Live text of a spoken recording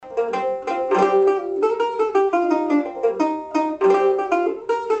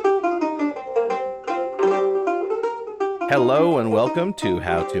Hello and welcome to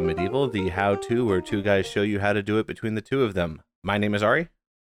How to Medieval, the how-to where two guys show you how to do it between the two of them. My name is Ari.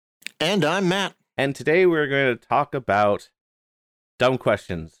 And I'm Matt. And today we're going to talk about dumb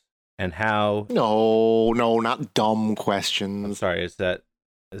questions and how... No, not dumb I'm questions. sorry, is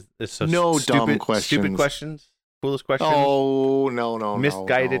so No stupid, dumb questions. Stupid questions? Foolish questions? Oh, no.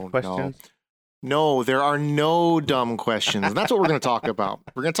 Misguided questions? No, there are no dumb questions. And that's what we're going to talk about.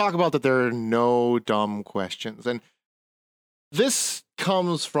 We're going to talk about that there are no dumb questions. And this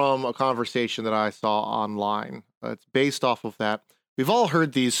comes from a conversation that I saw online. It's based off of that. We've all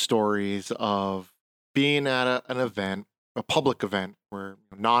heard these stories of being at an event, a public event, where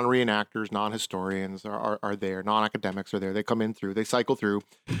non-reenactors, non-historians are there, non-academics are there. They come in through, they cycle through.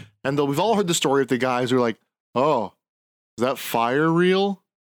 And we've all heard the story of the guys who are like, oh, is that fire real?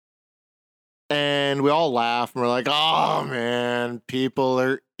 And we all laugh and we're like, oh man, people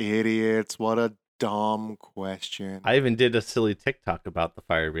are idiots. What a dumb question. I even did a silly TikTok about the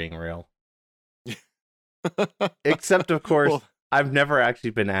fire being real. Except, of course, Well, I've never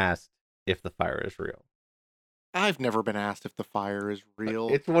actually been asked if the fire is real. I've never been asked if the fire is real.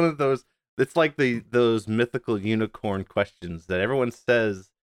 It's one of those, it's like those mythical unicorn questions that everyone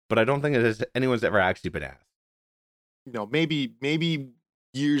says, but I don't think anyone's ever actually been asked. Maybe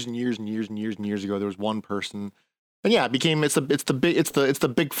years and years ago there was one person, and yeah, it became it's the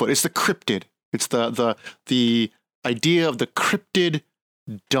Bigfoot, it's the cryptid, it's the idea of the cryptid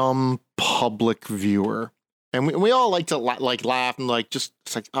dumb public viewer, and we all like to laugh and just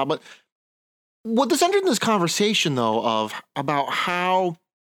it's like but what this entered in this conversation though about how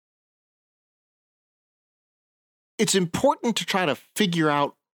it's important to try to figure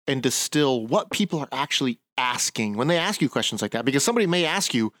out and distill what people are actually asking when they ask you questions like that, because somebody may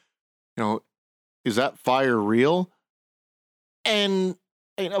ask you, is that fire real? And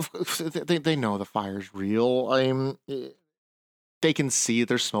of course, they know the fire's real. They can see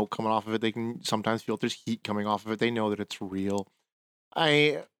there's smoke coming off of it. They can sometimes feel there's heat coming off of it. They know that it's real.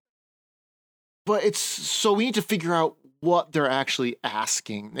 But it's so we need to figure out what they're actually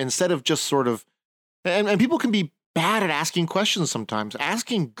asking instead of just sort of, and people can be bad at asking questions sometimes.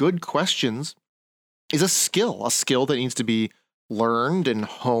 Asking good questions is a skill that needs to be learned and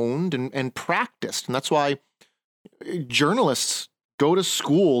honed and practiced. And that's why journalists go to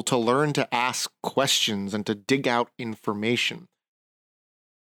school to learn to ask questions and to dig out information.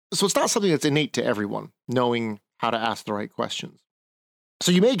 So it's not something that's innate to everyone, knowing how to ask the right questions.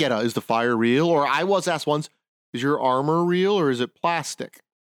 So you may get is the fire real? Or I was asked once, is your armor real or is it plastic?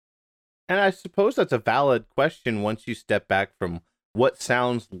 And I suppose that's a valid question once you step back from what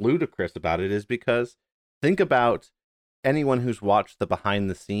sounds ludicrous about it, is because think about anyone who's watched the behind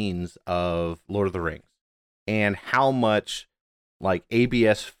the scenes of Lord of the Rings and how much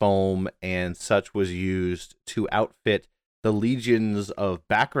ABS foam and such was used to outfit the legions of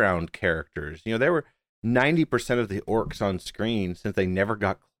background characters. There were 90% of the orcs on screen, since they never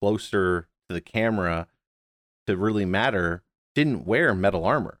got closer to the camera to really matter, didn't wear metal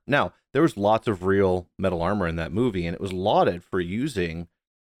armor. Now, there was lots of real metal armor in that movie, and it was lauded for using,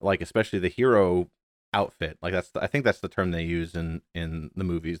 especially the hero outfit. I think that's the term they use in the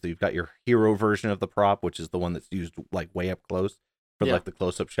movies. You've got your hero version of the prop, which is the one that's used way up close for the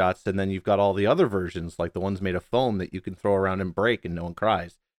close-up shots, and then you've got all the other versions, like the ones made of foam that you can throw around and break and no one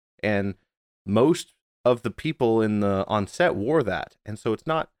cries. And most of the people on set wore that, and so it's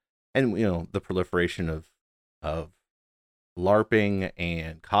not. And the proliferation of LARPing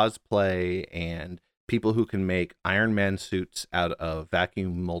and cosplay and people who can make Iron Man suits out of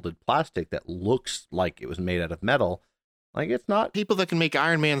vacuum molded plastic that looks like it was made out of metal. It's not people that can make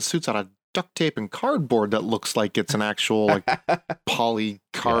Iron Man suits out of duct tape and cardboard that looks like it's an actual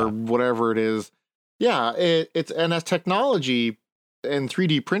polycarb, whatever it is. Yeah, it's and as technology and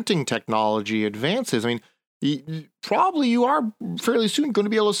 3D printing technology advances, probably you are fairly soon going to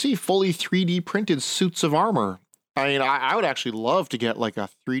be able to see fully 3D printed suits of armor. I would actually love to get a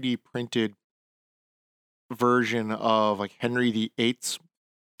 3D printed version of Henry VIII's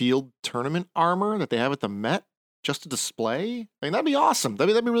field tournament armor that they have at the Met just to display. That'd be awesome.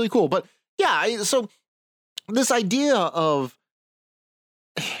 That'd be really cool. But yeah, so this idea of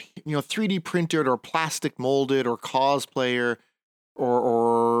 3D printed or plastic molded or cosplayer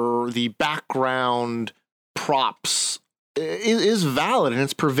or the background props is valid and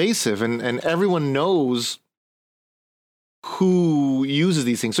it's pervasive and everyone knows who uses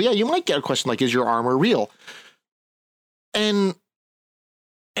these things. So yeah, you might get a question like, is your armor real? And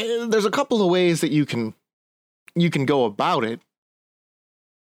there's a couple of ways that you can go about it.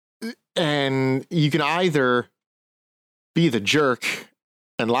 And you can either be the jerk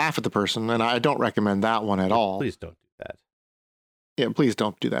and laugh at the person, and I don't recommend that one at all. Please don't do that. Yeah, please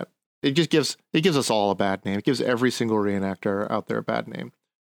don't do that. It gives us all a bad name. It gives every single reenactor out there a bad name.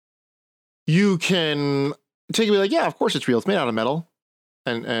 You can take it, be like, yeah, of course it's real. It's made out of metal,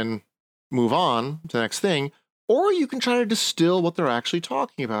 and move on to the next thing. Or you can try to distill what they're actually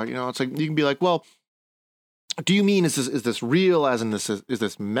talking about. It's like you can be like, well, do you mean is this real? As in, is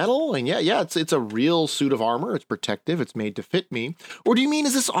this metal? And yeah, it's a real suit of armor. It's protective. It's made to fit me. Or do you mean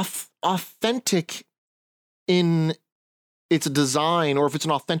is this authentic in its design, or if it's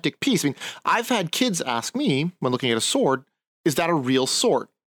an authentic piece? I mean, I've had kids ask me when looking at a sword, is that a real sword?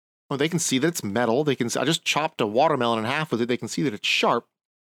 Well, they can see that it's metal. I just chopped a watermelon in half with it. They can see that it's sharp.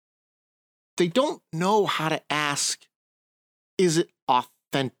 They don't know how to ask, is it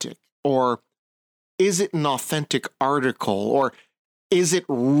authentic? Or is it an authentic article? Or is it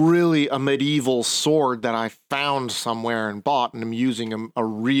really a medieval sword that I found somewhere and bought, and I'm using a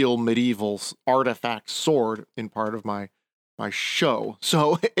real medieval artifact sword in part of my show?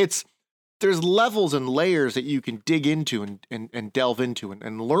 So there's levels and layers that you can dig into and delve into,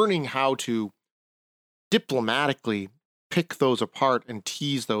 and learning how to diplomatically pick those apart and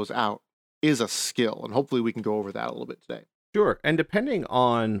tease those out is a skill. And hopefully we can go over that a little bit today. Sure. And depending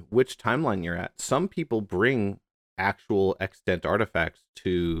on which timeline you're at, some people bring actual extant artifacts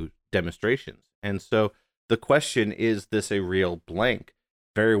to demonstrations. And so the question, is this a real blank?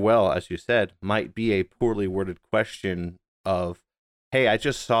 Very well, as you said, might be a poorly worded question of, hey, I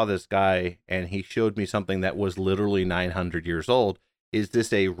just saw this guy and he showed me something that was literally 900 years old. Is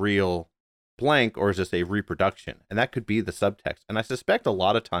this a real blank, or is this a reproduction? And that could be the subtext. And I suspect a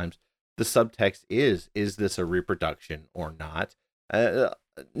lot of times the subtext is this a reproduction or not?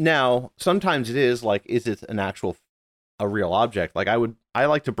 Now, sometimes it is like, is it a real object? Like I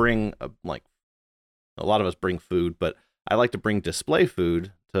like to bring, like a lot of us bring food, but I like to bring display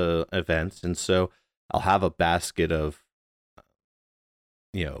food to events. And so I'll have a basket of,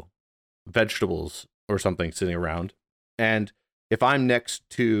 vegetables or something sitting around. And if I'm next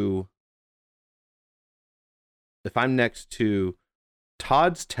to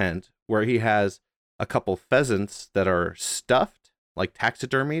Todd's tent, where he has a couple pheasants that are stuffed, like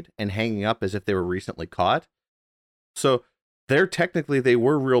taxidermied, and hanging up as if they were recently caught. So they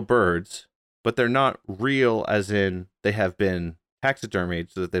were real birds, but they're not real as in they have been taxidermied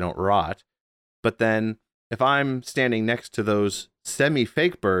so that they don't rot. But then if I'm standing next to those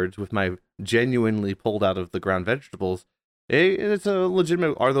semi-fake birds with my genuinely pulled out of the ground vegetables, it's a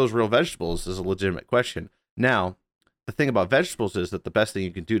legitimate, are those real vegetables, is a legitimate question. Now, the thing about vegetables is that the best thing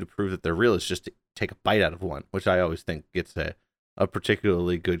you can do to prove that they're real is just to take a bite out of one, which I always think gets a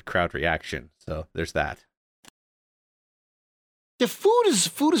particularly good crowd reaction. So there's that. Yeah, food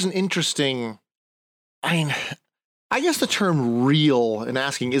is an interesting, I mean, I guess the term real, and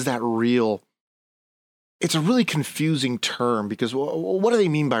asking, is that real? It's a really confusing term, because what do they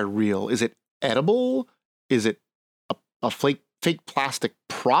mean by real? Is it edible? Is it a fake plastic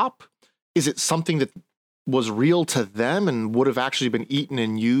prop? Is it something that was real to them and would have actually been eaten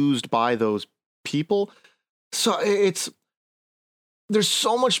and used by those people? So there's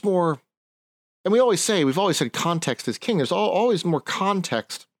so much more. And we've always said context is king. There's always more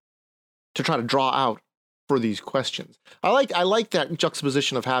context to try to draw out for these questions. I like that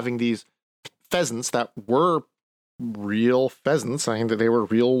juxtaposition of having these pheasants that were real pheasants. I think that they were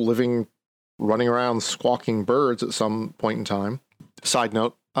real, living, running around, squawking birds at some point in time. Side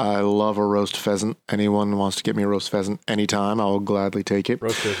note, I love a roast pheasant. Anyone wants to get me a roast pheasant anytime, I will gladly take it.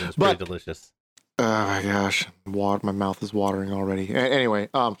 Roast pheasant is pretty delicious. Oh my gosh, my mouth is watering already. Anyway,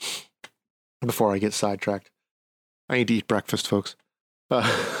 before I get sidetracked, I need to eat breakfast, folks.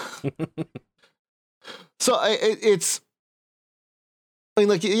 So it's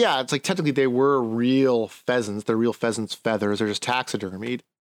like technically they were real pheasants. They're real pheasants' feathers. They're just taxidermied.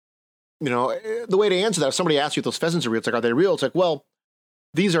 The way to answer that, if somebody asks you if those pheasants are real, it's like, are they real? It's like, well,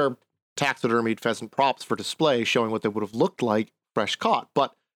 these are taxidermied pheasant props for display, showing what they would have looked like fresh caught.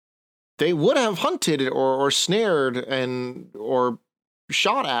 But they would have hunted or snared or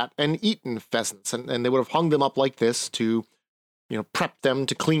shot at and eaten pheasants, and they would have hung them up like this to, prep them,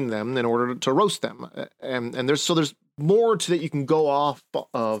 to clean them in order to roast them. And there's more to that you can go off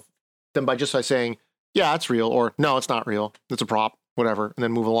of than by saying, yeah, it's real, or no, it's not real, it's a prop, whatever, and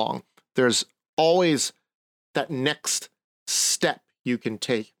then move along. There's always that next step you can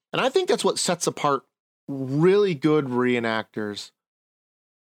take. And I think that's what sets apart really good reenactors.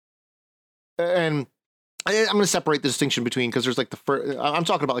 And I'm going to separate the distinction between, because there's like I'm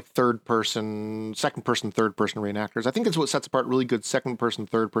talking about like second person, third person reenactors. I think that's what sets apart really good second person,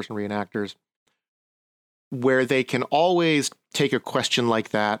 third person reenactors, where they can always take a question like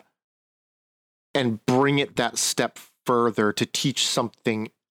that and bring it that step further to teach something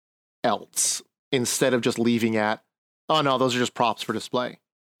else instead of just leaving at, oh no, those are just props for display.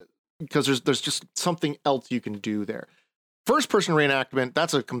 Because there's just something else you can do there. First person reenactment,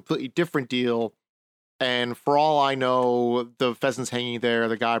 that's a completely different deal. And for all I know, the pheasant's hanging there.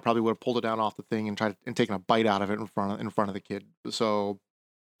 The guy probably would have pulled it down off the thing and taken a bite out of it in front of the kid. So,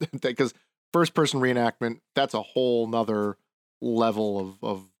 because first person reenactment, that's a whole nother level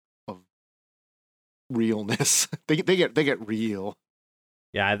of realness. they get real.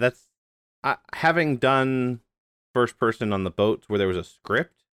 Yeah, that's having done first person on the boats where there was a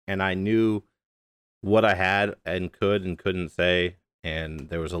script and I knew what I had and could and couldn't say, and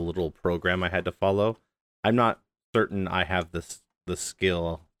there was a little program I had to follow. I'm not certain I have the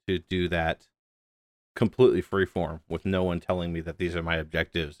skill to do that completely freeform with no one telling me that these are my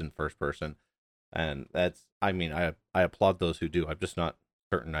objectives in first person. And that's, I mean, I applaud those who do. I'm just not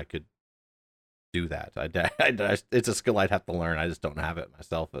certain I could do that. It's a skill I'd have to learn. I just don't have it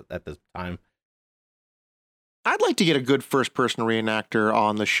myself at this time. I'd like to get a good first-person reenactor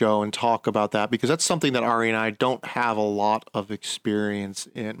on the show and talk about that, because that's something that Ari and I don't have a lot of experience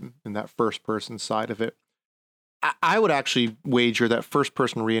in that first-person side of it. I would actually wager that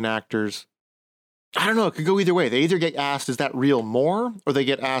first-person reenactors, I don't know, it could go either way. They either get asked, is that real more? Or they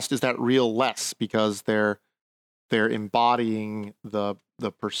get asked, is that real less? Because they're embodying the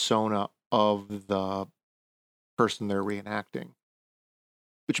persona of the person they're reenacting,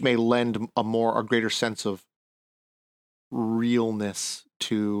 which may lend a greater sense of realness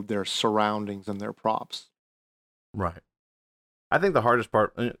to their surroundings and their props. Right. I think the hardest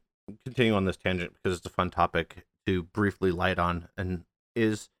part, continue on this tangent because it's a fun topic to briefly light on, and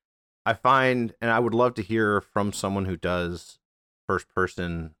is I find, and I would love to hear from someone who does first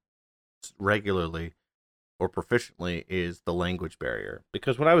person regularly or proficiently, is the language barrier.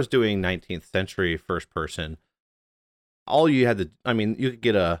 Because when I was doing 19th century first person, all you had to, I mean, you could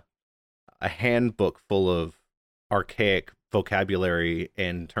get a handbook full of archaic vocabulary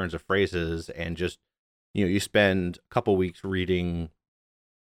and turns of phrases, and just, you spend a couple weeks reading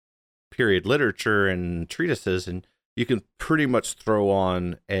period literature and treatises, and you can pretty much throw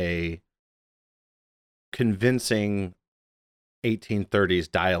on a convincing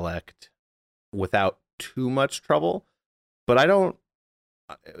 1830s dialect without too much trouble. But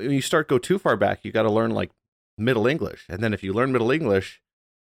when you go too far back, you got to learn like Middle English. And then if you learn Middle English,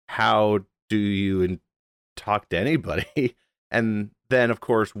 how do you talk to anybody? And then, of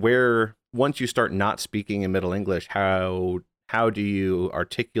course, once you start not speaking in Middle English, how do you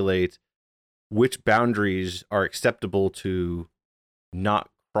articulate which boundaries are acceptable to not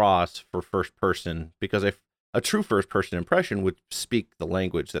cross for first person? Because if a true first person impression would speak the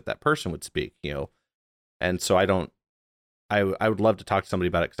language that person would speak, And so I would love to talk to somebody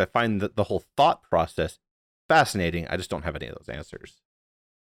about it, because I find that the whole thought process fascinating. I just don't have any of those answers.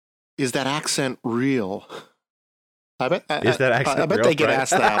 Is that accent real? I bet real, they get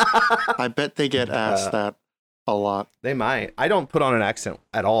asked that. I bet they get asked that a lot. They might. I don't put on an accent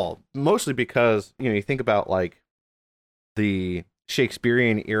at all, mostly because, you think about like the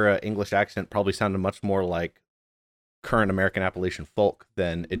Shakespearean era English accent probably sounded much more like current American Appalachian folk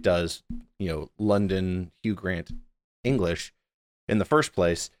than it does, London Hugh Grant English in the first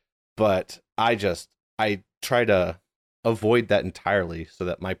place. But I try to avoid that entirely, so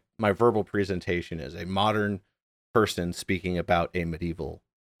that my verbal presentation is a modern person speaking about a medieval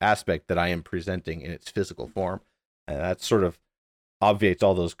aspect that I am presenting in its physical form. And that sort of obviates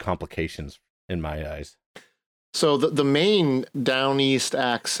all those complications in my eyes. So the main Down East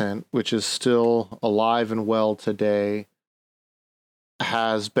accent, which is still alive and well today,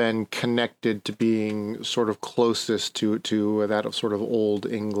 has been connected to being sort of closest to that of sort of Old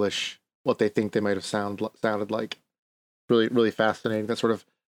English, what they think they might have sounded like. Really, really fascinating. That sort of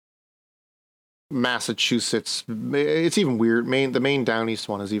Massachusetts. It's even weird. The main Down East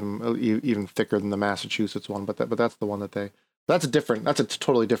one is even thicker than the Massachusetts one. But that's the one that's different. That's a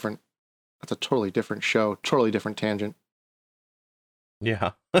totally different show. Totally different tangent.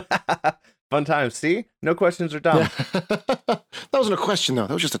 Yeah. Fun times. See, no questions are dumb. That wasn't a question though.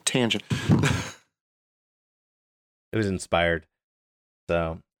 That was just a tangent. It was inspired.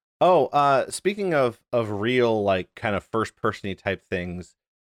 So, speaking of real, like, kind of first person-y type things,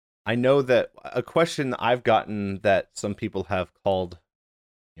 I know that a question that I've gotten that some people have called,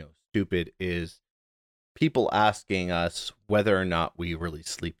 stupid, is people asking us whether or not we really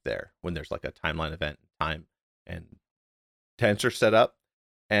sleep there when there's like a timeline event, time and tents are set up.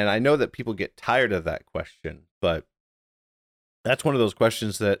 And I know that people get tired of that question, but that's one of those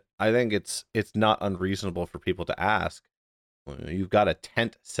questions that I think it's not unreasonable for people to ask. You've got a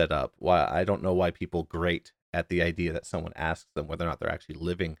tent set up. Why? I don't know why people grate at the idea that someone asks them whether or not they're actually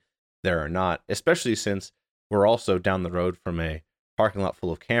living there or not, especially since we're also down the road from a parking lot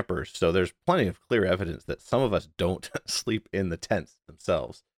full of campers. So there's plenty of clear evidence that some of us don't sleep in the tents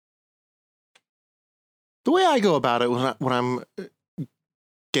themselves. The way I go about it when I'm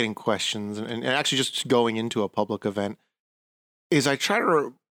getting questions and actually just going into a public event is I try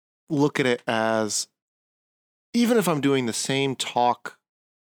to look at it as, even if I'm doing the same talk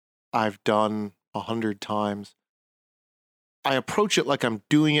I've done 100 times, I approach it like I'm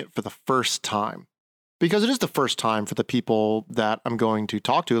doing it for the first time, because it is the first time for the people that I'm going to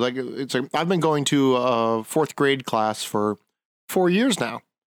talk to. Like I've been going to a fourth grade class for 4 years now,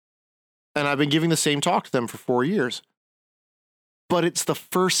 and I've been giving the same talk to them for 4 years. But it's the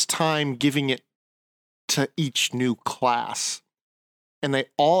first time giving it to each new class. And they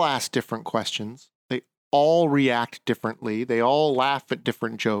all ask different questions. They all react differently. They all laugh at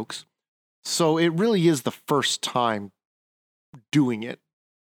different jokes. So it really is the first time doing it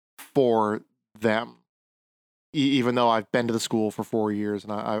for them. Even though I've been to the school for 4 years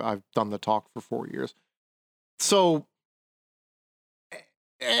and I've done the talk for 4 years. So,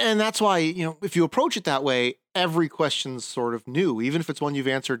 and that's why, if you approach it that way, every question's sort of new, even if it's one you've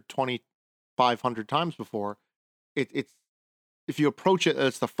answered 2,500 times before. It's if you approach it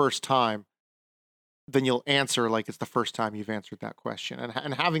as the first time, then you'll answer like it's the first time you've answered that question,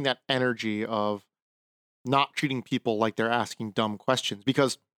 and having that energy of not treating people like they're asking dumb questions.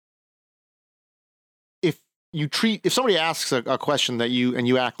 Because if somebody asks a question that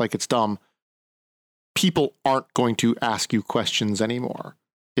you act like it's dumb, people aren't going to ask you questions anymore.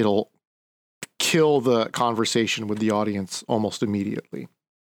 It'll kill the conversation with the audience almost immediately.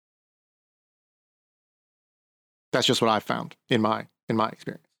 That's just what I found in my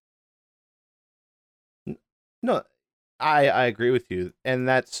experience. No, I agree with you. And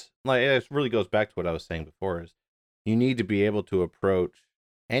that's like, it really goes back to what I was saying before, is you need to be able to approach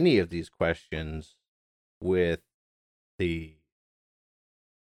any of these questions with the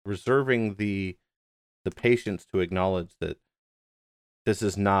reserving the patience to acknowledge that this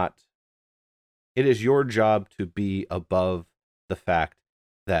is not, it is your job to be above the fact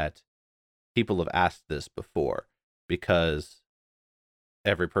that people have asked this before, because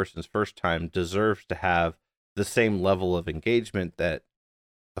every person's first time deserves to have the same level of engagement that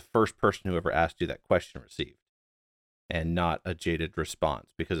the first person who ever asked you that question received, and not a jaded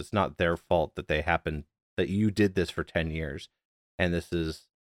response, because it's not their fault that you did this for 10 years and this is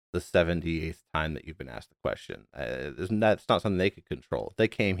the 78th time that you've been asked the question. That's not something they could control. They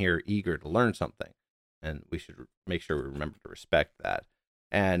came here eager to learn something, and we should make sure we remember to respect that.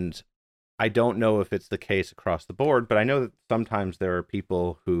 And I don't know if it's the case across the board, but I know that sometimes there are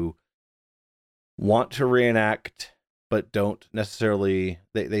people who want to reenact, but don't necessarily,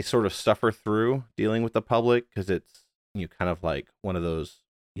 they sort of suffer through dealing with the public, because it's, kind of like one of those,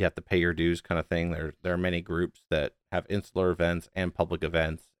 you have to pay your dues kind of thing. There are many groups that have insular events and public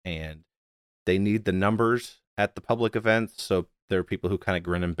events, and they need the numbers at the public events. So there are people who kind of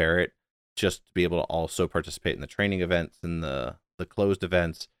grin and bear it just to be able to also participate in the training events and the closed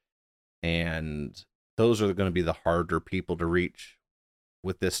events. And those are going to be the harder people to reach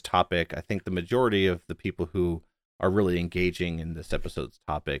with this topic. I think the majority of the people who are really engaging in this episode's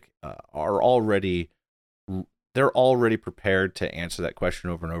topic are already prepared to answer that question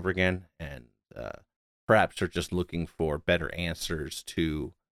over and over again, and perhaps are just looking for better answers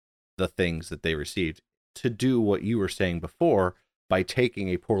to the things that they received, to do what you were saying before by taking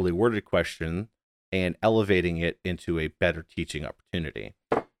a poorly worded question and elevating it into a better teaching opportunity.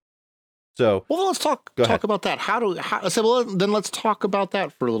 So, well, let's talk about that. Then let's talk about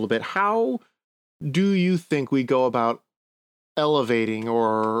that for a little bit. How do you think we go about elevating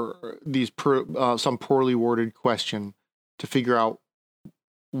or some poorly worded question to figure out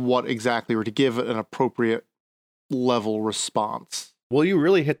what exactly, or to give an appropriate level response? Well, you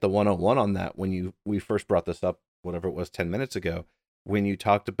really hit the 101 on that when we first brought this up, whatever it was, 10 minutes ago, when you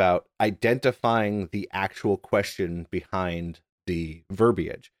talked about identifying the actual question behind the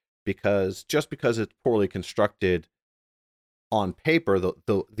verbiage. Because just because it's poorly constructed on paper,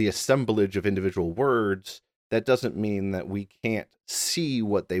 the assemblage of individual words, that doesn't mean that we can't see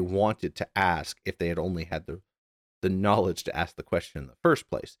what they wanted to ask if they had only had the knowledge to ask the question in the first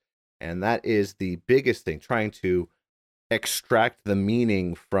place. And that is the biggest thing. Trying to extract the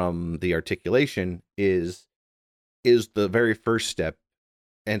meaning from the articulation is the very first step.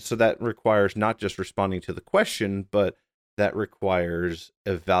 And so that requires not just responding to the question, but that requires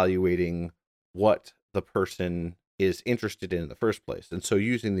evaluating what the person is interested in the first place. And so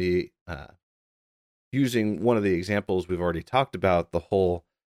using one of the examples we've already talked about, the whole,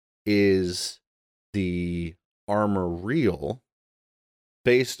 is the armor real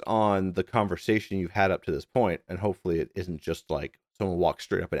based on the conversation you've had up to this point, and hopefully it isn't just like someone walks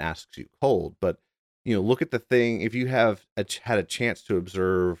straight up and asks you cold, but look at the thing. If you have had a chance to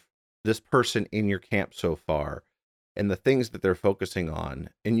observe this person in your camp so far and the things that they're focusing on,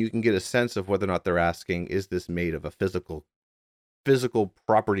 and you can get a sense of whether or not they're asking, is this made of a physical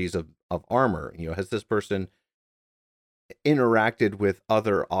properties of armor? Has this person interacted with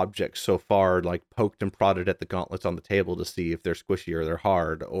other objects so far, like poked and prodded at the gauntlets on the table to see if they're squishy or they're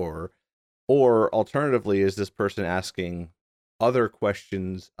hard, or alternatively, is this person asking other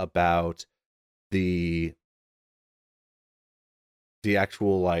questions about the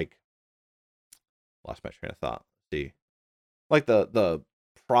actual, like, lost my train of thought. See, like the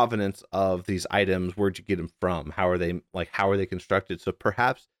provenance of these items, where'd you get them from, how are they constructed? So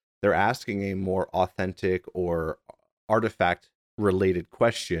perhaps they're asking a more authentic or artifact related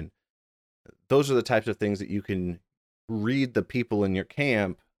question. Those are the types of things that you can read the people in your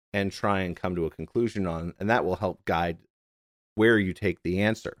camp and try and come to a conclusion on, and that will help guide where you take the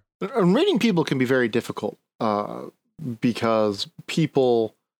answer. And reading people can be very difficult because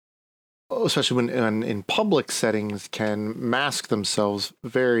people, especially when in public settings, can mask themselves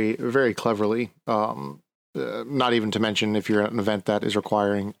very, very cleverly. Not even to mention if you're at an event that is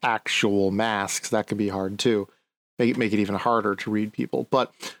requiring actual masks, that can be hard too. Make it even harder to read people.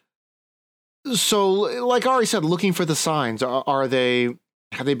 But so, like Ari said, looking for the signs. Have they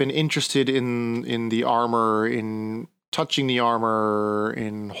been interested in the armor, in touching the armor,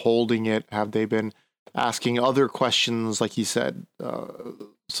 in holding it? Have they been asking other questions, like he said?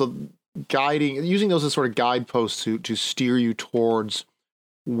 So using those as sort of guideposts to steer you towards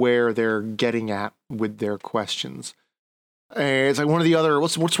where they're getting at with their questions. And it's like one of the other,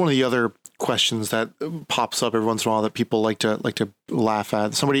 what's one of the other questions that pops up every once in a while that people like to laugh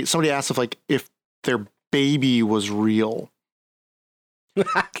at? Somebody asked if their baby was real.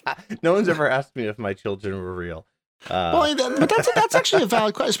 No one's ever asked me if my children were real. But that's actually a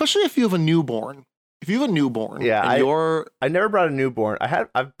valid question, especially if you have a newborn. If you have a newborn, yeah, I never brought a newborn.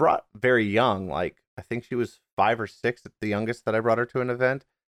 I've brought very young, like I think she was 5 or 6 at the youngest that I brought her to an event.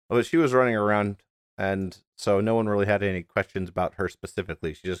 But she was running around, and so no one really had any questions about her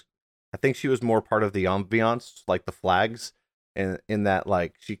specifically. I think she was more part of the ambiance, like the flags, and in that,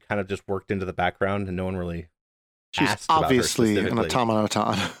 like, she kind of just worked into the background, and no one really. She's obviously an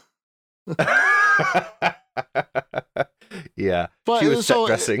automaton. Yeah, but she was set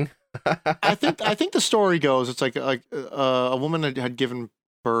dressing. I think the story goes, it's like a woman had given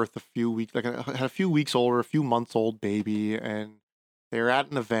birth a few weeks older, a few months old baby, and they were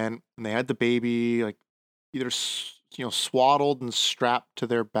at an event and they had the baby like either swaddled and strapped to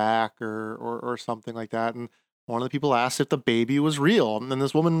their back or something like that. And one of the people asked if the baby was real, and then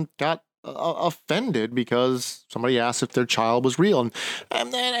this woman got offended because somebody asked if their child was real, and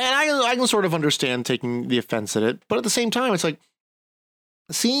I can sort of understand taking the offense at it, but at the same time, it's like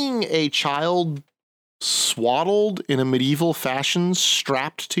seeing a child swaddled in a medieval fashion,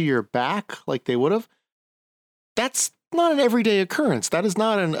 strapped to your back like they would have. That's not an everyday occurrence. That is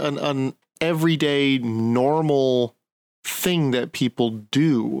not an everyday normal thing that people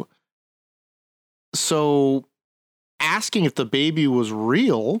do. So asking if the baby was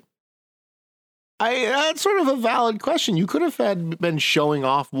real, that's sort of a valid question. You could have been showing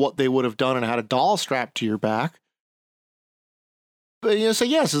off what they would have done and had a doll strapped to your back. But say,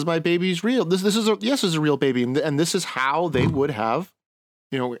 yes, is my baby's real? This is a real baby, and this is how they would have,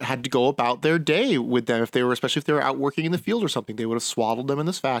 had to go about their day with them especially if they were out working in the field or something. They would have swaddled them in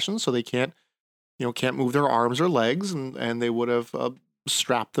this fashion so they can't move their arms or legs, and they would have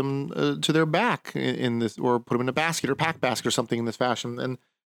strapped them to their back in this, or put them in a basket or pack basket or something in this fashion, and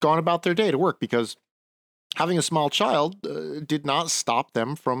gone about their day to work, because having a small child did not stop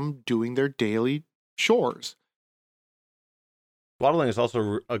them from doing their daily chores. Swaddling is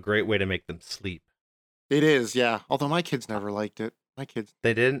also a great way to make them sleep. It is, yeah. Although my kids never liked it.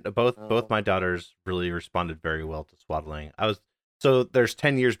 They didn't. Both my daughters really responded very well to swaddling. So there's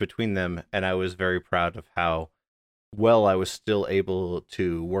 10 years between them, and I was very proud of how well I was still able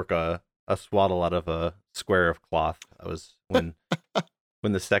to work a swaddle out of a square of cloth. I was when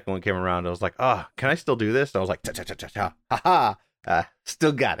the second one came around, I was like, can I still do this? And I was like, cha-cha-cha-cha, ha-ha,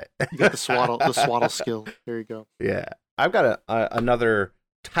 still got it. You got the swaddle skill. There you go. Yeah. I've got another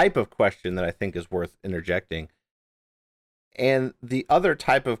type of question that I think is worth interjecting. And the other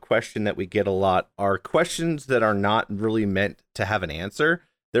type of question that we get a lot are questions that are not really meant to have an answer.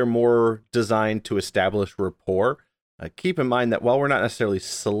 They're more designed to establish rapport. Keep in mind that while we're not necessarily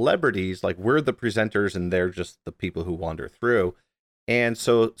celebrities, like, we're the presenters and they're just the people who wander through. And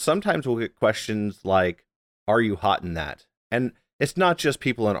so sometimes we'll get questions like, are you hot in that? And it's not just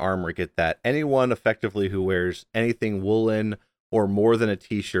people in armor get that. Anyone effectively who wears anything woolen or more than a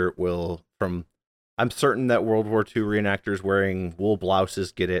t-shirt will, from I'm certain that World War II reenactors wearing wool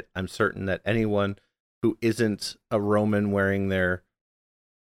blouses get it. I'm certain that anyone who isn't a Roman wearing their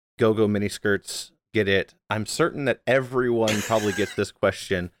go-go miniskirts get it. I'm certain that everyone probably gets this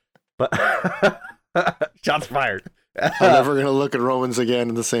question, but shots fired. I'm never going to look at Romans again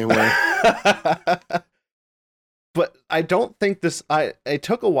in the same way. But I don't think this, it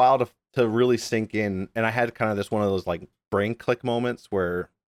took a while to really sink in. And I had kind of this one of those like brain click moments where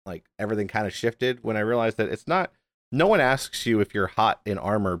like everything kind of shifted when I realized that it's not, no one asks you if you're hot in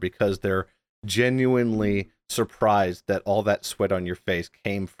armor because they're genuinely surprised that all that sweat on your face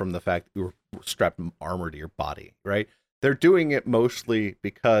came from the fact that you were strapped armor to your body, right? They're doing it mostly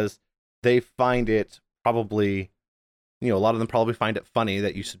because they find it probably, a lot of them probably find it funny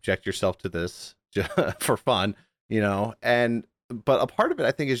that you subject yourself to this for fun, but a part of it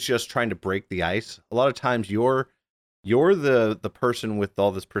I think is just trying to break the ice. A lot of times you're the person with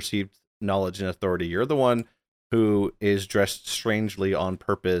all this perceived knowledge and authority. You're the one who is dressed strangely on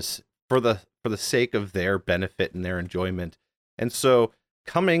purpose for the sake of their benefit and their enjoyment. And so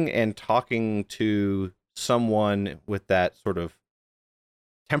coming and talking to someone with that sort of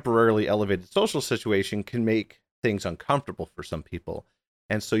temporarily elevated social situation can make things uncomfortable for some people.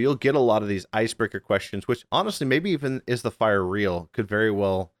 And so you'll get a lot of these icebreaker questions, which honestly, maybe even is the fire real, could very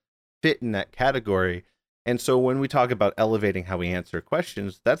well fit in that category. And so when we talk about elevating how we answer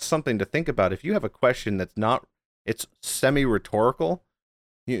questions, that's something to think about. If you have a question that's not, it's semi-rhetorical,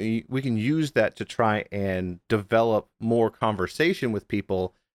 we can use that to try and develop more conversation with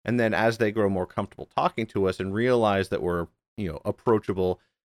people. And then as they grow more comfortable talking to us and realize that we're, approachable,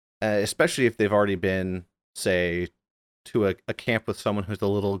 especially if they've already been, say, to a camp with someone who's a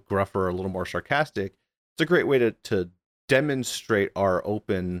little gruffer, a little more sarcastic, it's a great way to demonstrate our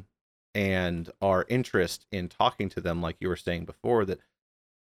open and our interest in talking to them, like you were saying before, that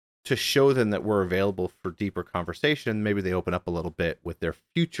to show them that we're available for deeper conversation. Maybe they open up a little bit with their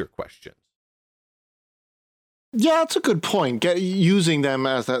future questions. Yeah, that's a good point. Using them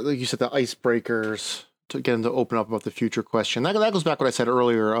as that, like you said, the icebreakers to get them to open up about the future question. That goes back to what I said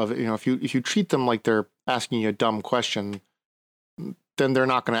earlier of, if you treat them like they're asking you a dumb question, then they're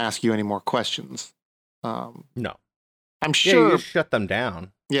not going to ask you any more questions. No. I'm sure. You shut them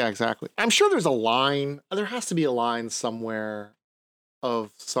down. Yeah, exactly. I'm sure there's a line. There has to be a line somewhere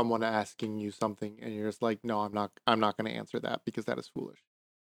of someone asking you something and you're just like, no, I'm not going to answer that because that is foolish.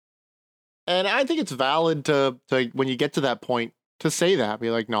 And I think it's valid to when you get to that point to say that,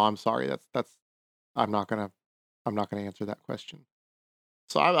 be like, no, I'm sorry. That's I'm not gonna answer that question.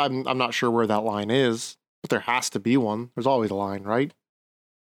 So I'm not sure where that line is, but there has to be one. There's always a line, right?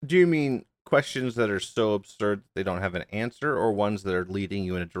 Do you mean questions that are so absurd they don't have an answer, or ones that are leading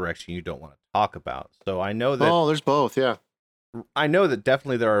you in a direction you don't want to talk about? So I know that. Oh, there's both. Yeah. I know that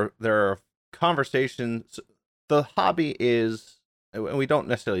definitely there are conversations. The hobby is, and we don't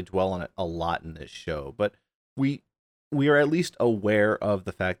necessarily dwell on it a lot in this show, but we are at least aware of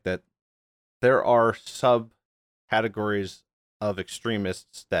the fact that there are subcategories of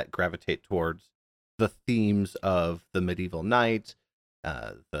extremists that gravitate towards the themes of the medieval knight,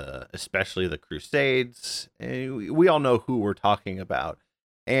 especially the Crusades. We all know who we're talking about.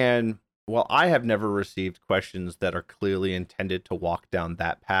 And while I have never received questions that are clearly intended to walk down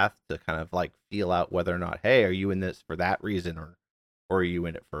that path to kind of like feel out whether or not, hey, are you in this for that reason or are you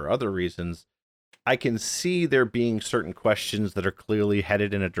in it for other reasons? I can see there being certain questions that are clearly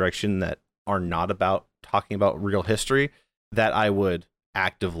headed in a direction that are not about talking about real history that I would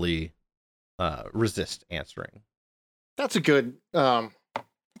actively resist answering. That's a good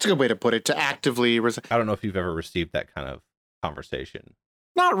way to put it. To actively resist. I don't know if you've ever received that kind of conversation.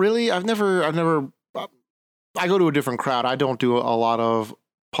 Not really. I've never. I go to a different crowd. I don't do a lot of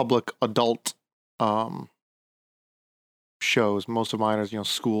public adult shows. Most of mine are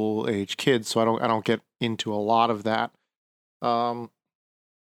school age kids, so I don't get into a lot of that.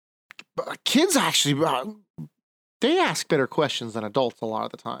 But kids actually they ask better questions than adults a lot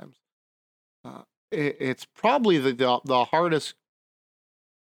of the times. It's probably the hardest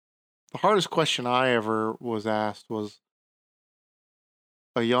question I ever was asked was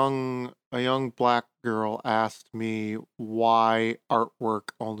a young black girl asked me why artwork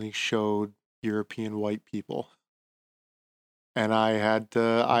only showed European white people. And I had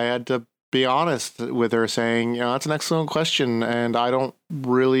to be honest with her, saying, that's an excellent question, and I don't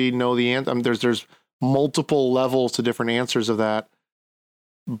really know the answer. There's multiple levels to different answers of that,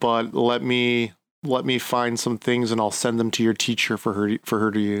 but let me find some things, and I'll send them to your teacher for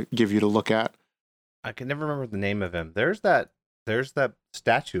her to give you to look at. I can never remember the name of him. There's that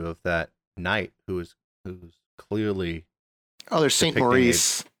statue of that knight who's clearly Oh, there's Saint depicting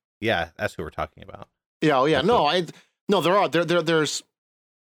Maurice. yeah, that's who we're talking about. Yeah, oh yeah. That's No, what,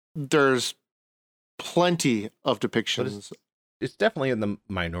 there's plenty of but depictions. it's definitely in the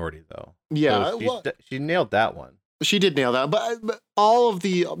minority though. Yeah, So well, she nailed that one. she did nail that. But all of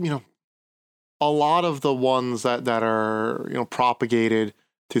the, a lot of the ones that are, propagated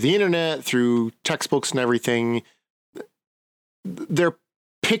through the internet, through textbooks and everything, they're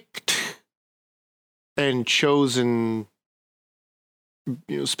picked and chosen,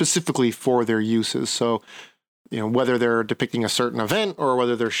 specifically for their uses. So, whether they're depicting a certain event or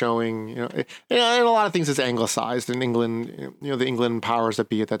whether they're showing, and a lot of things is anglicized in England. The England powers that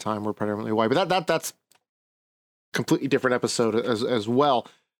be at that time were predominantly white, but that's completely different episode as well.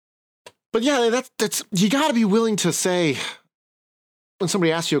 But yeah, that's you got to be willing to say when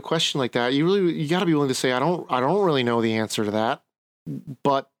somebody asks you a question like that, you got to be willing to say, I don't really know the answer to that,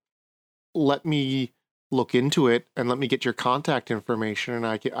 but let me look into it and let me get your contact information, and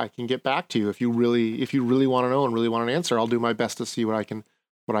I can get back to you if you really want to know and really want an answer. I'll do my best to see what I can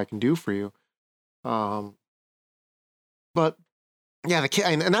do for you. But yeah, the kid,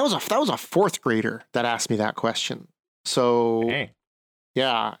 and that was a fourth grader that asked me that question. So Dang.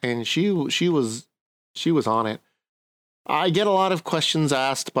 yeah, and she was on it. I get a lot of questions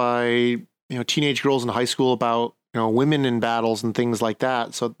asked by teenage girls in high school about women in battles and things like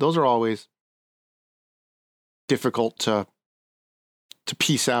that. So those are always difficult to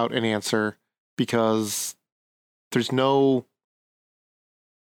piece out an answer because there's no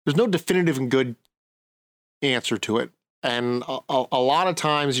definitive and good answer to it. And a lot of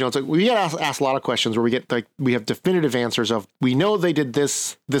times, it's like we get asked a lot of questions where we have definitive answers of, we know they did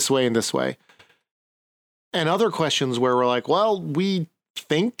this way and this way. And other questions where we're like, well, we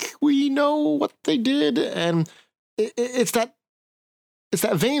think we know what they did. And it's that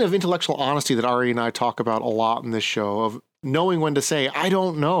vein of intellectual honesty that Ari and I talk about a lot in this show, of knowing when to say, I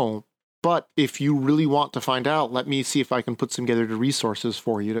don't know, but if you really want to find out, let me see if I can put some together the resources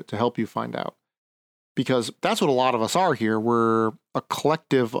for you to help you find out. Because that's what a lot of us are here. We're a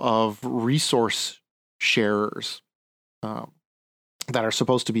collective of resource sharers that are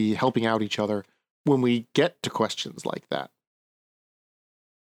supposed to be helping out each other when we get to questions like that.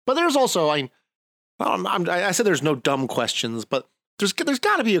 But there's also, I said there's no dumb questions, but there's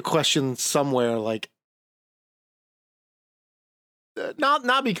got to be a question somewhere, like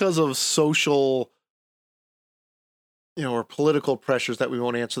not because of social, or political pressures that we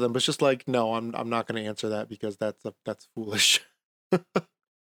won't answer them, but it's just like, no, I'm not going to answer that because that's foolish.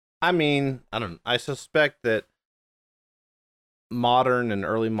 I mean, I suspect that modern and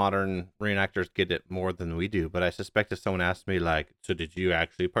early modern reenactors get it more than we do, but I suspect if someone asked me, like, so did you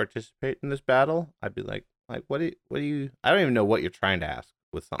actually participate in this battle? I'd be like, what do you I don't even know what you're trying to ask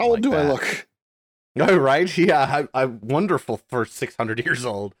with something How like old do that. I look? Oh, right? Yeah, I'm wonderful for 600 years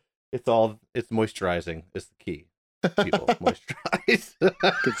old. It's moisturizing is the key. People moisturize.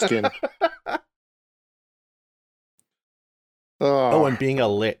 Good skin. Oh, and being a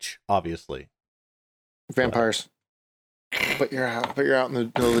lich, obviously. Vampires. But you're out in the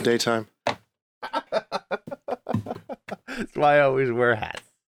middle of the daytime. That's why I always wear hats.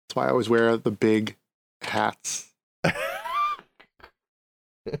 That's why I always wear the big hats.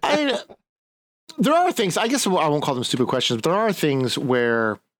 There are things, I guess I won't call them stupid questions, but there are things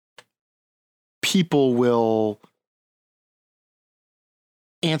where people will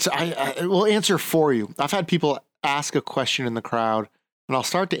answer. I will answer for you. I've had people ask a question in the crowd, and I'll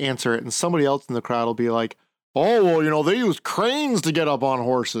start to answer it, and somebody else in the crowd will be like, oh, well, they use cranes to get up on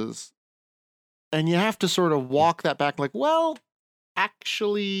horses. And you have to sort of walk that back like, well,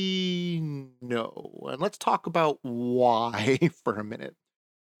 actually, no. And let's talk about why for a minute.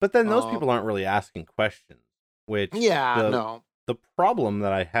 But then those people aren't really asking questions, which no. The problem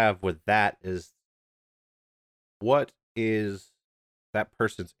that I have with that is, what is that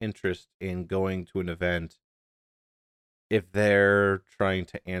person's interest in going to an event if they're trying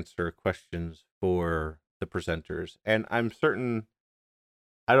to answer questions for the presenters? And I'm certain,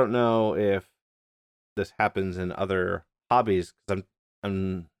 I don't know if this happens in other hobbies, because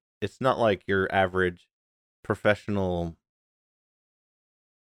it's not like your average professional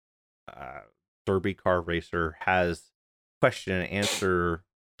derby car racer has question and answer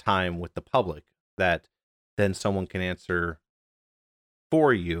time with the public that then someone can answer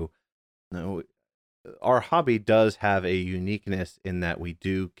for you. No, our hobby does have a uniqueness in that we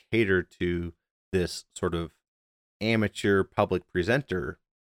do cater to this sort of amateur public presenter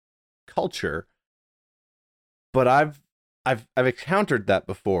culture. But I've I've encountered that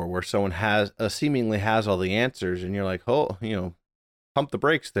before, where someone has seemingly has all the answers, and you're like, oh, pump the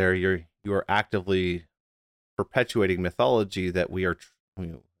brakes there. You are actively perpetuating mythology that we are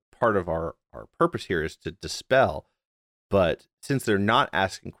part of our purpose here is to dispel. But since they're not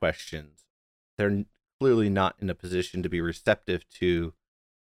asking questions, they're clearly not in a position to be receptive to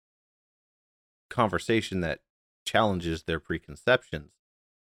conversation that challenges their preconceptions.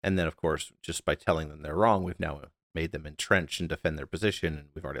 And then, of course, just by telling them they're wrong, we've now made them entrench and defend their position, and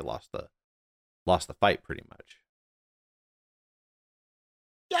we've already lost the fight pretty much.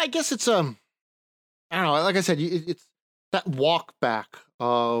 Yeah, I guess it's I don't know. Like I said, it's that walk back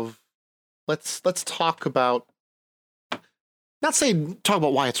of let's talk about, not say talk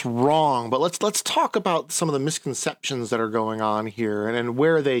about why it's wrong, but let's talk about some of the misconceptions that are going on here and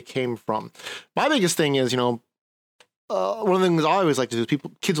where they came from. My biggest thing is, one of the things I always like to do is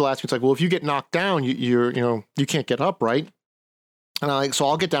kids will ask me, it's like, well, if you get knocked down, you can't get up, right? And so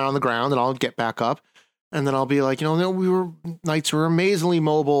I'll get down on the ground and I'll get back up. And then I'll be like, knights were amazingly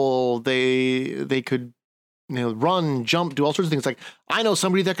mobile. They could, run, jump, do all sorts of things. Like, I know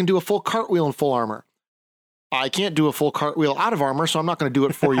somebody that can do a full cartwheel in full armor. I can't do a full cartwheel out of armor, so I'm not going to do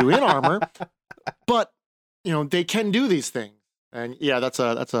it for you in armor. But, they can do these things. And yeah, that's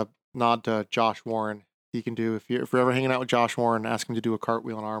a nod to Josh Warren. He can do, if you're ever hanging out with Josh Warren, ask him to do a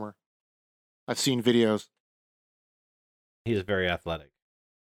cartwheel in armor. I've seen videos. He is very athletic.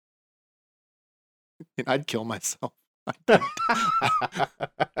 I'd kill myself.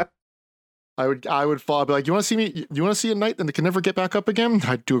 I would fall. I'd be like, you want to see me? You want to see a knight that can never get back up again?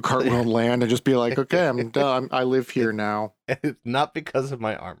 I'd do a cartwheel and land and just be like, okay, I'm done. I live here now. It's not because of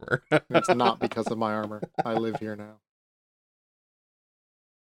my armor. It's not because of my armor. I live here now.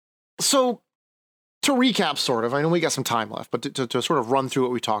 So, to recap, sort of, I know we got some time left, but to sort of run through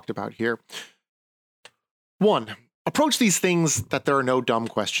what we talked about here. 1, approach these things that there are no dumb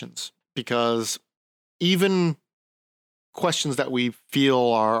questions, because even questions that we feel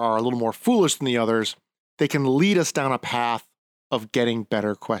are a little more foolish than the others, they can lead us down a path of getting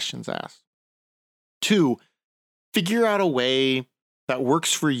better questions asked. 2, figure out a way that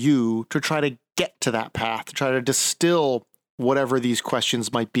works for you to try to get to that path, to try to distill whatever these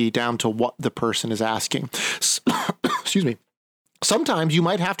questions might be down to what the person is asking. Excuse me. Sometimes you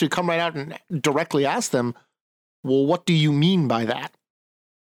might have to come right out and directly ask them, well, what do you mean by that?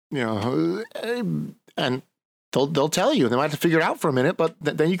 And they'll tell you. They might have to figure it out for a minute, but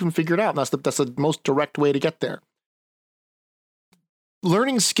then you can figure it out. That's the most direct way to get there.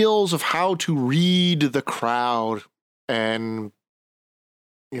 Learning skills of how to read the crowd and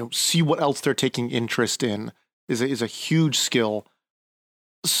see what else they're taking interest in is a huge skill.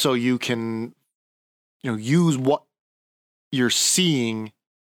 So you can use what you're seeing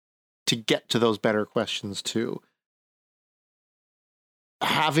to get to those better questions too.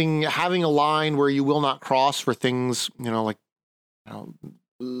 Having a line where you will not cross for things, like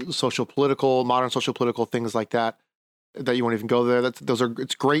social political, modern social political things like that you won't even go there.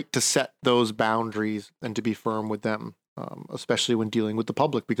 It's great to set those boundaries and to be firm with them, especially when dealing with the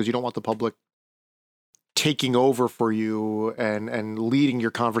public, because you don't want the public taking over for you and leading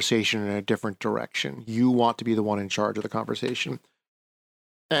your conversation in a different direction. You want to be the one in charge of the conversation.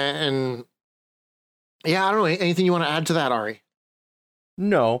 And yeah, I don't know. Anything you want to add to that, Ari?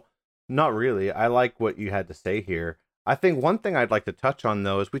 No, not really. I like what you had to say here. I think one thing I'd like to touch on,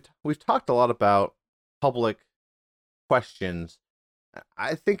 though, is we've talked a lot about public questions.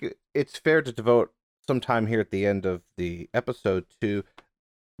 I think it's fair to devote some time here at the end of the episode to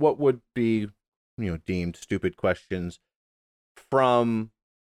what would be, deemed stupid questions from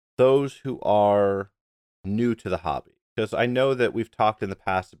those who are new to the hobby. Because I know that we've talked in the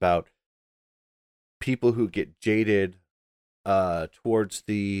past about people who get jaded towards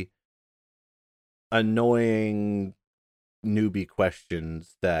the annoying newbie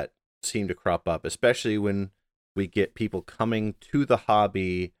questions that seem to crop up, especially when we get people coming to the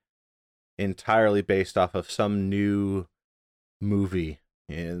hobby entirely based off of some new movie.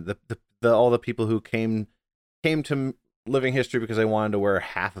 And all the people who came to Living History because they wanted to wear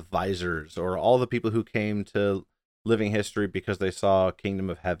half visors, or all the people who came to Living History because they saw Kingdom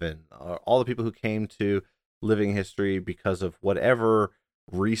of Heaven, or all the people who came to Living History because of whatever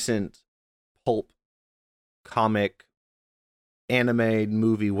recent pulp comic, anime,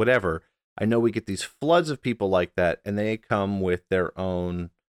 movie, whatever. I know we get these floods of people like that, and they come with their own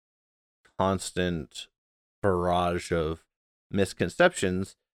constant barrage of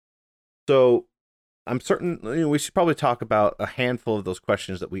misconceptions. So I'm certain we should probably talk about a handful of those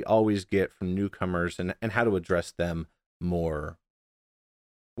questions that we always get from newcomers and how to address them more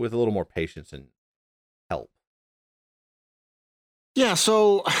with a little more patience and help. Yeah,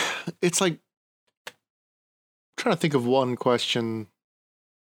 so it's like I'm trying to think of one question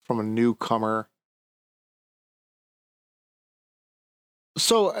from a newcomer.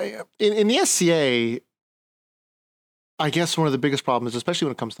 So in the SCA, I guess one of the biggest problems, especially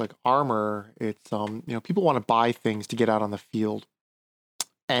when it comes to like armor, it's people want to buy things to get out on the field,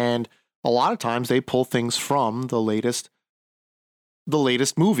 and a lot of times they pull things from the latest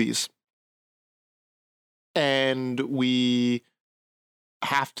movies, and we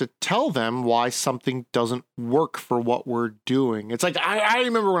have to tell them why something doesn't work for what we're doing. It's like I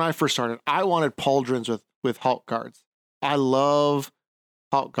remember when I first started, I wanted pauldrons with Hulk guards. I love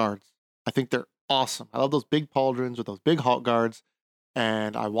Hulk guards. I think they're awesome. I love those big pauldrons with those big Hulk guards,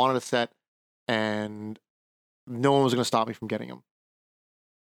 and I wanted a set, and no one was going to stop me from getting them.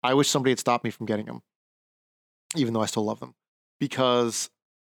 I wish somebody had stopped me from getting them, even though I still love them, because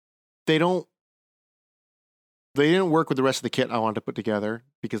they don't. They didn't work with the rest of the kit I wanted to put together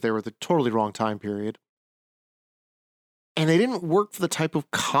because they were the totally wrong time period. And they didn't work for the type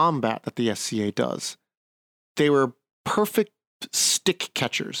of combat that the SCA does. They were perfect stick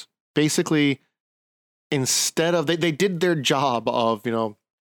catchers. Basically, instead of, they did their job of, you're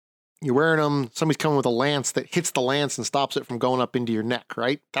wearing them, somebody's coming with a lance that hits the lance and stops it from going up into your neck,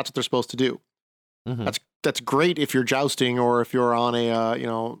 right? That's what they're supposed to do. Mm-hmm. That's great if you're jousting or if you're on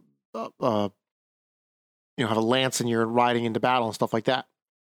have a lance and you're riding into battle and stuff like that.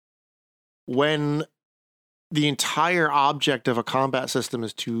 When the entire object of a combat system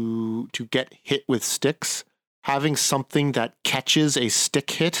is to get hit with sticks, having something that catches a stick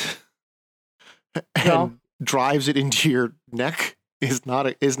hit and drives it into your neck is not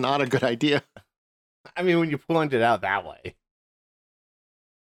a good idea. I mean, when you point it out that way,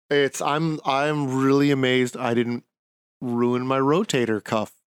 I'm really amazed I didn't ruin my rotator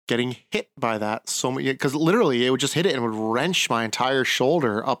cuff getting hit by that so much, because literally it would just hit it and would wrench my entire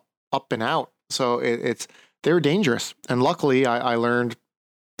shoulder up and out. So they were dangerous, and luckily I learned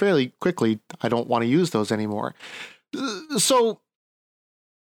fairly quickly I don't want to use those anymore. So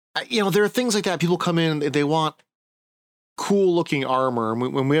there are things like that. People come in, they want cool looking armor, and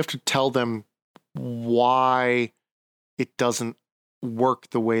when we have to tell them why it doesn't work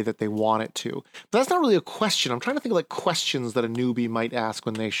the way that they want it to. But that's not really a question. I'm trying to think of like questions that a newbie might ask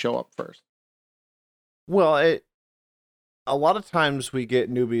when they show up first. Well, a lot of times we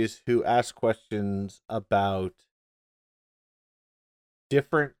get newbies who ask questions about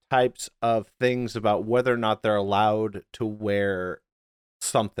different types of things about whether or not they're allowed to wear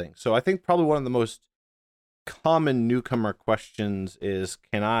something. So I think probably one of the most common newcomer questions is,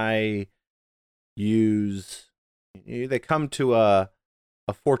 can I use... They come to a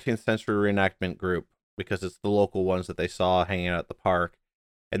 14th century reenactment group because it's the local ones that they saw hanging out at the park,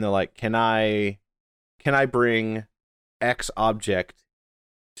 and they're like, can I bring X object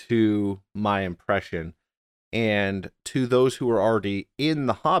to my impression? And to those who are already in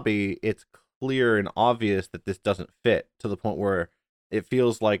the hobby, it's clear and obvious that this doesn't fit, to the point where it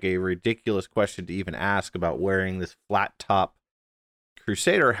feels like a ridiculous question to even ask about wearing this flat top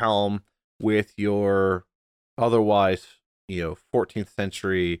Crusader helm with your otherwise, 14th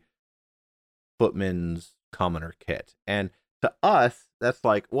century footman's commoner kit. And to us, that's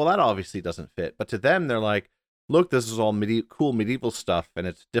like, well, that obviously doesn't fit. But to them, they're like, look, this is all cool medieval stuff, and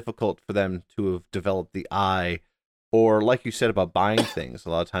it's difficult for them to have developed the eye. Or like you said about buying things, a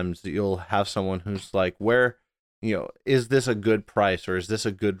lot of times you'll have someone who's like, where, is this a good price, or is this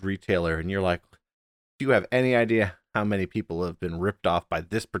a good retailer? And you're like, do you have any idea how many people have been ripped off by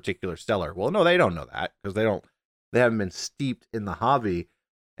this particular seller? Well, no, they don't know that, because they haven't been steeped in the hobby.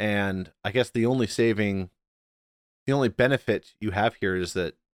 And I guess the only benefit you have here is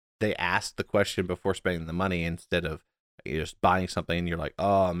that they asked the question before spending the money, instead of just buying something and you're like,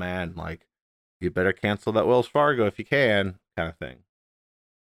 oh man, like, you better cancel that Wells Fargo if you can, kind of thing.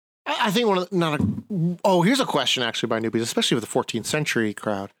 I think here's a question actually by newbies, especially with the 14th century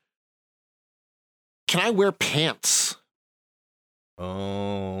crowd. Can I wear pants?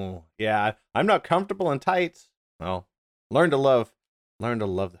 Oh, yeah. I'm not comfortable in tights. Well, learn to love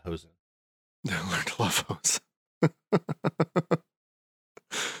the hosen. Learn to love hosen.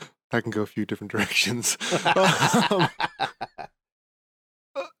 I can go a few different directions.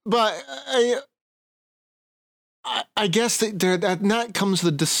 But I guess that comes to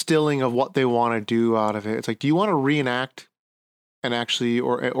the distilling of what they want to do out of it. It's like, do you want to reenact and actually,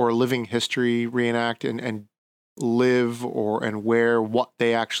 or living history reenact and live and wear what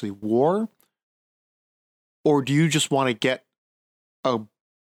they actually wore? Or do you just want to get a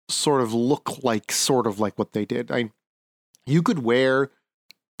sort of like what they did? You could wear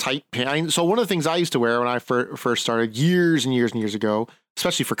tight pants. So one of the things I used to wear when I first started years and years and years ago,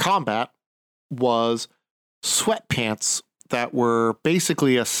 especially for combat, was sweatpants that were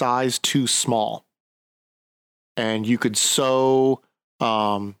basically a size too small. And you could sew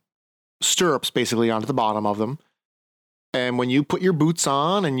stirrups basically onto the bottom of them. And when you put your boots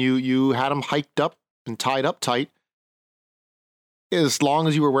on and you had them hiked up and tied up tight, as long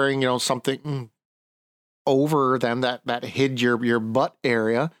as you were wearing, something over them that hid your butt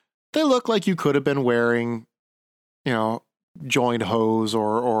area, they look like you could have been wearing, joined hose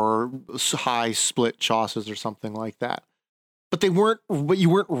or high split chausses or something like that. But you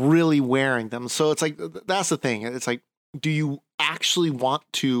weren't really wearing them. So it's like, that's the thing. It's like, do you actually want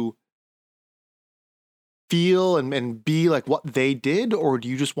to feel and be like what they did, or do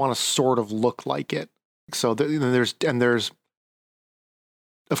you just want to sort of look like it? So there's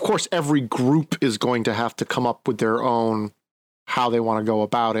of course, every group is going to have to come up with their own how they want to go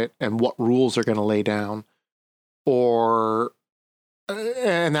about it and what rules they're going to lay down, and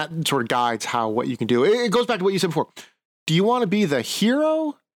that sort of guides what you can do. It goes back to what you said before. Do you want to be the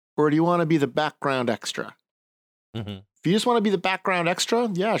hero or do you want to be the background extra? Mm-hmm. If you just want to be the background extra,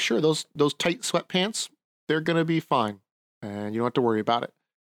 yeah, sure. Those tight sweatpants, they're going to be fine. And you don't have to worry about it.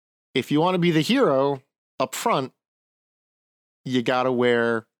 If you want to be the hero up front, you got to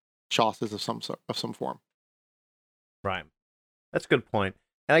wear chausses of some form. Right. That's a good point.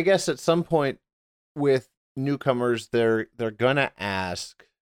 And I guess at some point with newcomers, they're going to ask,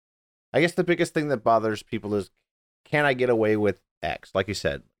 I guess the biggest thing that bothers people is, can I get away with X? Like you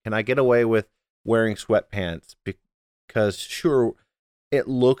said, can I get away with wearing sweatpants? Because sure, it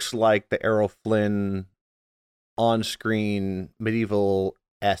looks like the Errol Flynn on-screen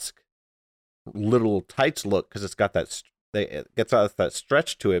medieval-esque little tights look because it's got it gets out that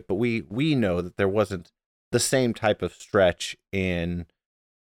stretch to it. But we know that there wasn't the same type of stretch in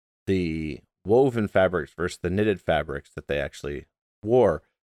the woven fabrics versus the knitted fabrics that they actually wore.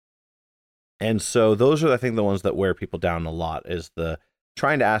 And so those are, I think, the ones that wear people down a lot, is the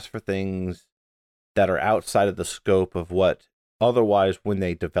trying to ask for things that are outside of the scope of what otherwise, when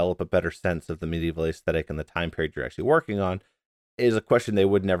they develop a better sense of the medieval aesthetic and the time period you're actually working on, is a question they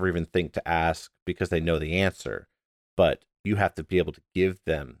would never even think to ask because they know the answer. But you have to be able to give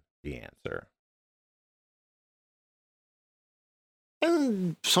them the answer.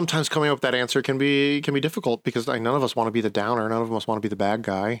 And sometimes coming up with that answer can be difficult because none of us want to be the downer. None of us want to be the bad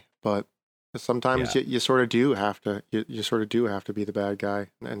guy. But sometimes you sort of do have to. You sort of do have to be the bad guy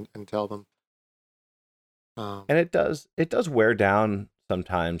and tell them. And it does wear down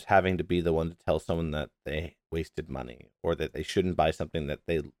sometimes, having to be the one to tell someone that they wasted money or that they shouldn't buy something that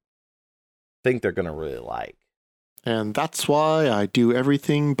they think they're going to really like. And that's why I do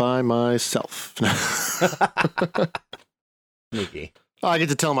everything by myself. Sneaky. I get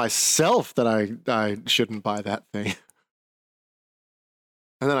to tell myself that I shouldn't buy that thing.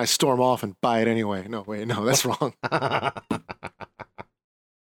 And then I storm off and buy it anyway. No, wait, no, that's wrong.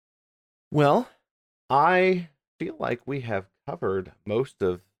 Well, I feel like we have covered most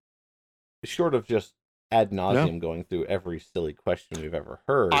of, short of just ad nauseum going through every silly question we've ever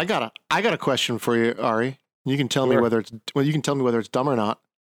heard. I got a question for you, Ari. You can tell me whether it's dumb or not.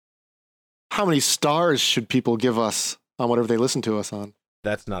 How many stars should people give us on whatever they listen to us on?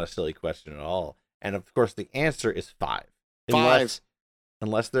 That's not a silly question at all. And of course, the answer is 5. 5.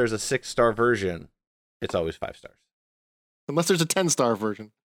 Unless there's a 6-star version, it's always 5 stars. Unless there's a 10-star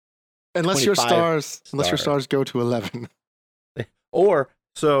version. Unless your stars go to 11. Or,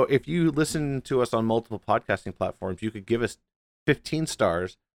 so if you listen to us on multiple podcasting platforms, you could give us 15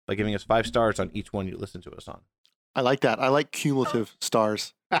 stars by giving us 5 stars on each one you listen to us on. I like that. I like cumulative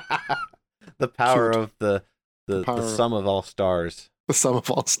stars. The power of the sum of all stars. The sum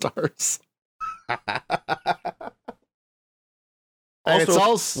of all stars. And it's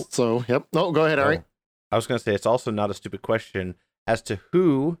also, yep. No, go ahead, Ari. I was going to say, it's also not a stupid question as to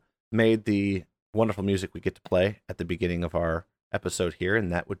who made the wonderful music we get to play at the beginning of our episode here,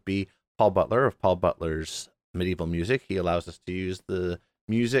 and that would be Paul Butler of Paul Butler's Medieval Music. He allows us to use the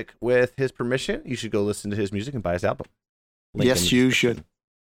music with his permission. You should go listen to his music and buy his album. Yes, you should.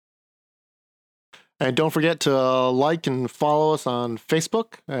 And don't forget to like and follow us on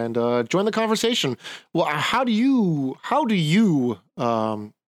Facebook and join the conversation. Well, how do you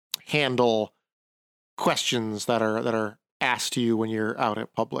handle questions that are asked to you when you're out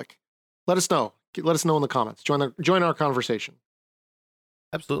at public? Let us know. Let us know in the comments. Join our conversation.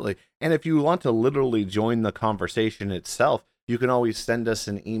 Absolutely. And if you want to literally join the conversation itself, you can always send us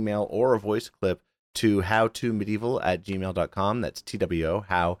an email or a voice clip to howtomedieval@gmail.com. That's TWO,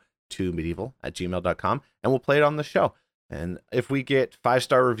 howtomedieval@gmail.com. And we'll play it on the show. And if we get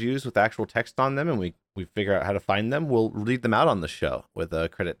 5-star reviews with actual text on them and we figure out how to find them, we'll read them out on the show with a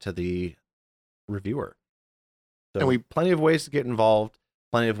credit to the reviewer. So And plenty of ways to get involved,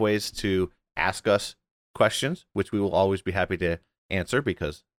 plenty of ways to ask us questions, which we will always be happy to answer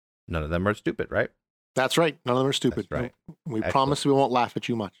because none of them are stupid, right? That's right. None of them are stupid. That's right. We Excellent. promise we won't laugh at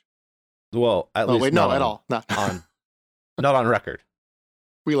you much. Well, at least wait, not no, on, at all. No. not on record.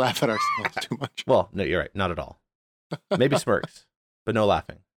 We laugh at ourselves too much. Well, no, you're right. Not at all. Maybe smirks, but no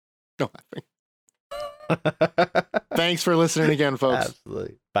laughing. No laughing. Thanks for listening again, folks.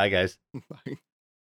 Absolutely. Bye, guys. Bye.